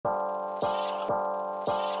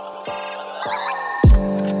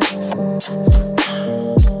Hey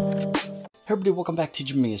everybody, welcome back to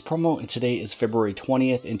Jimmy's Promo, and today is February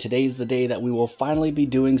 20th, and today is the day that we will finally be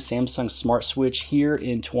doing Samsung Smart Switch here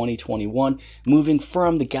in 2021, moving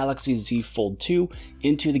from the Galaxy Z Fold2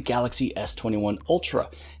 into the Galaxy S21 Ultra.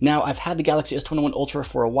 Now, I've had the Galaxy S21 Ultra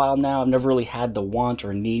for a while now. I've never really had the want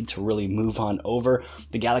or need to really move on over.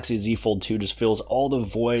 The Galaxy Z Fold2 just fills all the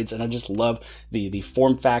voids, and I just love the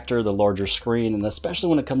form factor, the larger screen, and especially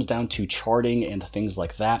when it comes down to charting and things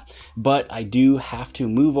like that. But I do have to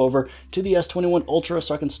move over to the S21 Ultra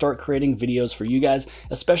so I can start creating videos for you guys,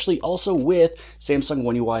 especially also with Samsung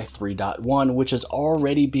One UI 3.1, which is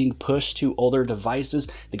already being pushed to older devices,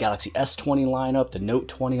 the Galaxy S20 lineup, the Note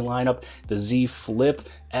 20 lineup, the Z Flip,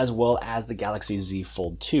 as well as the Galaxy Z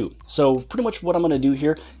Fold 2. So pretty much what I'm going to do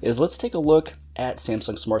here is let's take a look at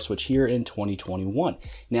Samsung Smart Switch here in 2021.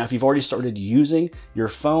 Now, if you've already started using your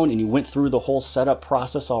phone and you went through the whole setup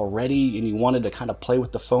process already and you wanted to kind of play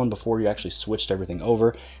with the phone before you actually switched everything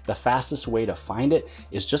over, the fastest way to find it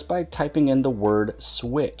is just by typing in the word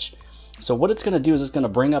switch. So what it's going to do is it's going to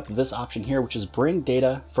bring up this option here, which is bring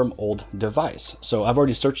data from old device. So I've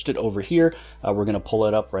already searched it over here. We're going to pull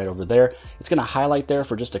it up right over there. It's going to highlight there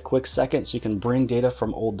for just a quick second so you can bring data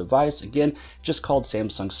from old device. Again, just called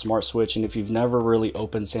Samsung Smart Switch. And if you've never really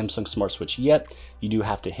opened Samsung Smart Switch yet, you do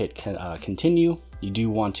have to hit continue. You do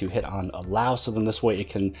want to hit on allow. So then this way it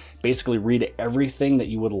can basically read everything that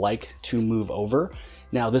you would like to move over.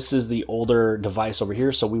 Now, this is the older device over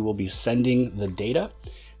here, so we will be sending the data.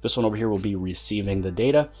 This one over here will be receiving the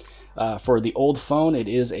data. For the old phone, it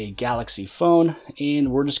is a Galaxy phone, and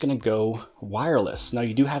we're just going to go wireless. Now,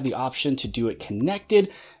 you do have the option to do it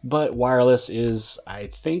connected, but wireless is, I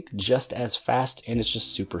think, just as fast, and it's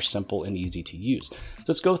just super simple and easy to use. So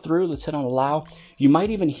let's go through, let's hit on allow. You might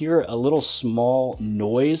even hear a little small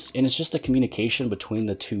noise, and it's just a communication between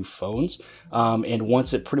the two phones. And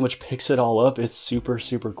once it pretty much picks it all up, it's super,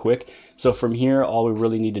 super quick. So from here, all we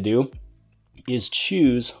really need to do is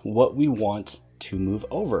choose what we want to move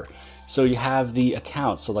over. So you have the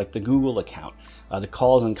accounts, so like the Google account, the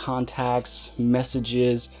calls and contacts,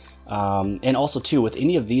 messages, and also too, with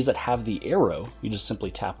any of these that have the arrow, you just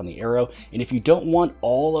simply tap on the arrow. And if you don't want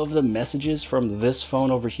all of the messages from this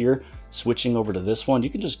phone over here switching over to this one,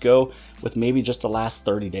 you can just go with maybe just the last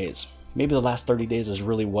 30 days. Maybe the last 30 days is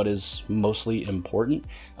really what is mostly important.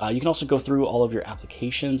 You can also go through all of your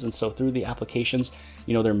applications. And so through the applications,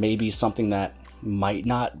 you know, there may be something that might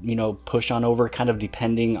not, you know, push on over, kind of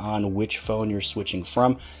depending on which phone you're switching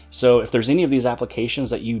from. So if there's any of these applications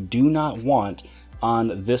that you do not want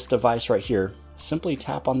on this device right here, simply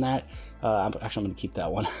tap on that. I'm going to keep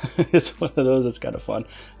that one. It's one of those that's kind of fun.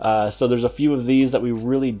 So there's a few of these that we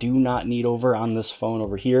really do not need over on this phone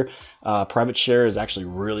over here. Private share is actually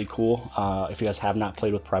really cool. If you guys have not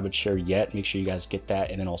played with private share yet, make sure you guys get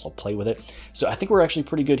that and then also play with it. So I think we're actually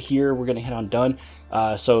pretty good here. We're going to hit on done.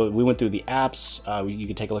 So we went through the apps. You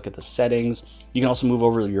can take a look at the settings. You can also move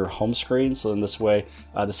over to your home screen. So in this way,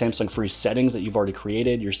 the Samsung free settings that you've already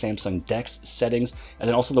created, your Samsung Dex settings, and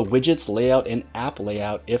then also the widgets, layout, and app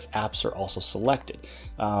layout if apps are also selected,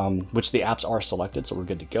 which the apps are selected, so we're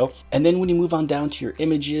good to go. And then when you move on down to your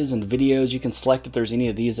images and videos, you can select if there's any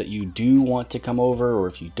of these that you do want to come over or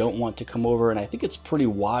if you don't want to come over. And I think it's pretty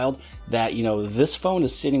wild that, you know, this phone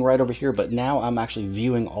is sitting right over here, but now I'm actually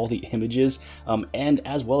viewing all the images and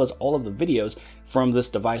as well as all of the videos from this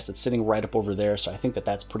device that's sitting right up over there. So I think that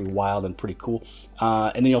that's pretty wild and pretty cool.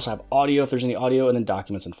 And then you also have audio if there's any audio, and then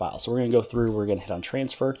documents and files. So we're going to go through, we're going to hit on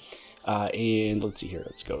transfer. And let's see here,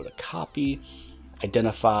 let's go to copy,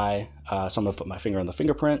 identify. So I'm going to put my finger on the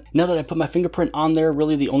fingerprint. Now that I put my fingerprint on there,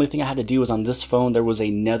 really the only thing I had to do was on this phone, there was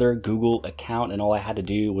another Google account, and all I had to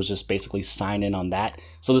do was just basically sign in on that.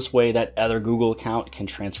 So this way that other Google account can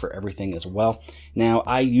transfer everything as well. Now,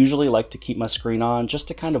 I usually like to keep my screen on just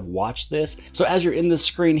to kind of watch this. So as you're in this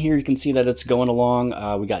screen here, you can see that it's going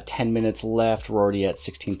along. We got 10 minutes left. We're already at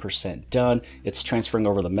 16% done. It's transferring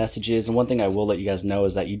over the messages. And one thing I will let you guys know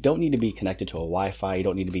is that you don't need to be connected to a Wi-Fi. You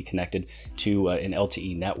don't need to be connected to an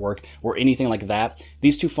LTE network or anything like that.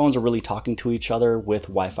 These two phones are really talking to each other with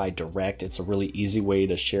Wi-Fi Direct. It's a really easy way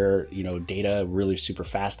to share, you know, data really super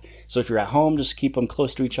fast. So if you're at home, just keep them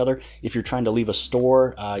close to each other. If you're trying to leave a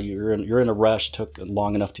store, you're in a rush, took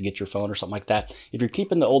long enough to get your phone or something like that. If you're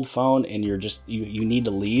keeping the old phone and you're just you need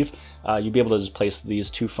to leave, you'll be able to just place these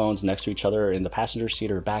two phones next to each other in the passenger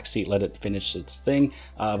seat or back seat, let it finish its thing.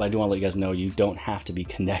 But I do want to let you guys know you don't have to be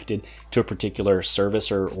connected to a particular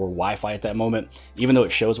service or Wi-Fi at that moment. Even though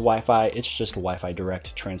it shows Wi-Fi, it's just Wi-Fi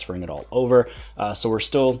Direct transferring it all over. So we're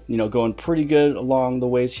still, you know, going pretty good along the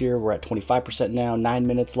ways here. We're at 25% now, 9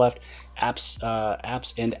 minutes left.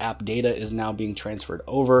 apps and app data is now being transferred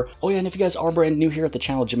over. Oh yeah, and if you guys are brand new here at the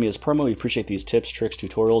channel, Jimmy is Promo, we appreciate these tips, tricks,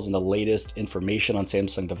 tutorials, and the latest information on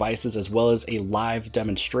Samsung devices, as well as a live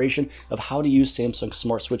demonstration of how to use Samsung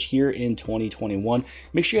Smart Switch here in 2021.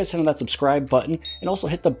 Make sure you guys hit on that subscribe button and also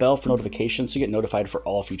hit the bell for notifications so you get notified for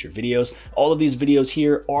all future videos. All of these videos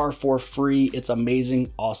here are for free. It's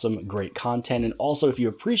amazing, awesome, great content. And also, if you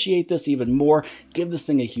appreciate this even more, give this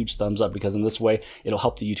thing a huge thumbs up, because in this way, it'll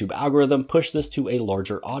help the YouTube algorithm push this to a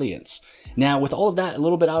larger audience. Now, with all of that a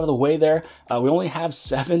little bit out of the way there, we only have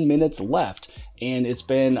 7 minutes left. And it's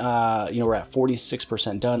been, we're at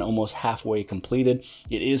 46% done, almost halfway completed.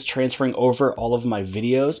 It is transferring over all of my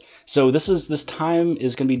videos. So this time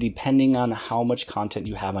is going to be depending on how much content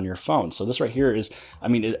you have on your phone. So this right here is, I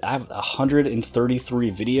have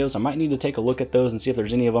 133 videos. I might need to take a look at those and see if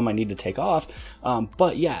there's any of them I need to take off.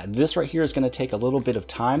 But yeah, this right here is going to take a little bit of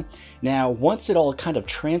time. Now, once it all kind of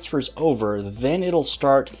transfers over, then it'll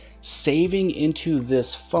start saving into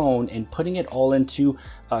this phone and putting it all into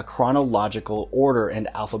chronological order and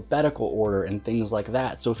alphabetical order and things like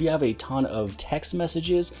that. So if you have a ton of text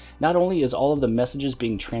messages, not only is all of the messages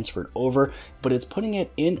being transferred over, but it's putting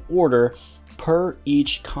it in order per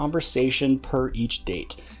each conversation, per each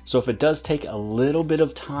date. So if it does take a little bit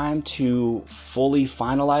of time to fully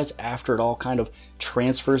finalize after it all kind of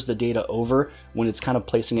transfers the data over, when it's kind of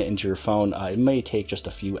placing it into your phone, it may take just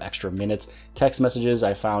a few extra minutes. Text messages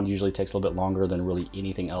I found usually takes a little bit longer than really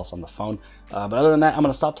anything else on the phone. But other than that, I'm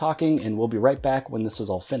going to stop talking and we'll be right back when this is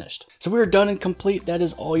all finished. So we're done and complete. That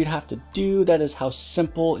is all you'd have to do. That is how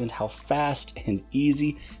simple and how fast and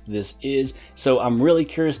easy this is. So I'm really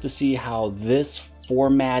curious to see how this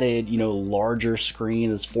formatted, larger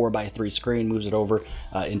screen, this 4:3 screen, moves it over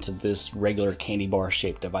into this regular candy bar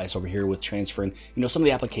shaped device over here with transferring, some of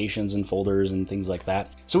the applications and folders and things like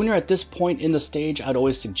that. So when you're at this point in the stage, I'd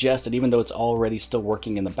always suggest that even though it's already still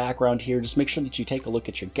working in the background here, just make sure that you take a look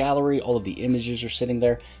at your gallery. All of the images are sitting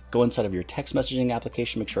there. Go inside of your text messaging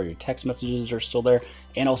application, make sure your text messages are still there,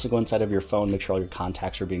 and also go inside of your phone, make sure all your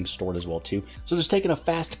contacts are being stored as well too. So just taking a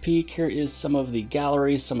fast peek, here is some of the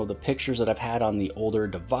galleries, some of the pictures that I've had on the older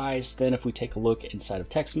device. Then if we take a look inside of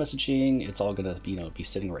text messaging, it's all gonna be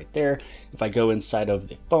sitting right there. If I go inside of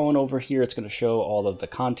the phone over here, it's gonna show all of the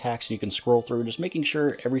contacts. You can scroll through, just making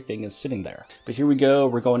sure everything is sitting there. But here we go,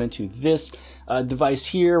 we're going into this device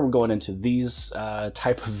here. We're going into these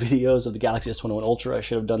type of videos of the Galaxy S21 Ultra. I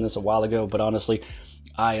should have done this a while ago, but honestly,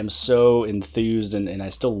 I am so enthused and I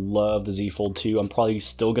still love the Z Fold2. I'm probably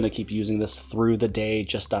still going to keep using this through the day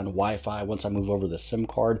just on Wi-Fi once I move over the SIM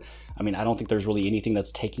card. I don't think there's really anything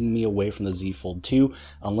that's taking me away from the Z Fold2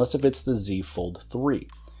 unless if it's the Z Fold 3.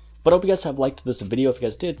 But I hope you guys have liked this video. If you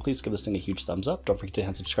guys did, please give this thing a huge thumbs up. Don't forget to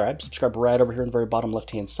hit subscribe. Subscribe right over here on the very bottom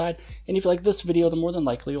left-hand side. And if you like this video, then more than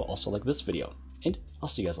likely you'll also like this video. And I'll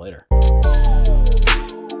see you guys later.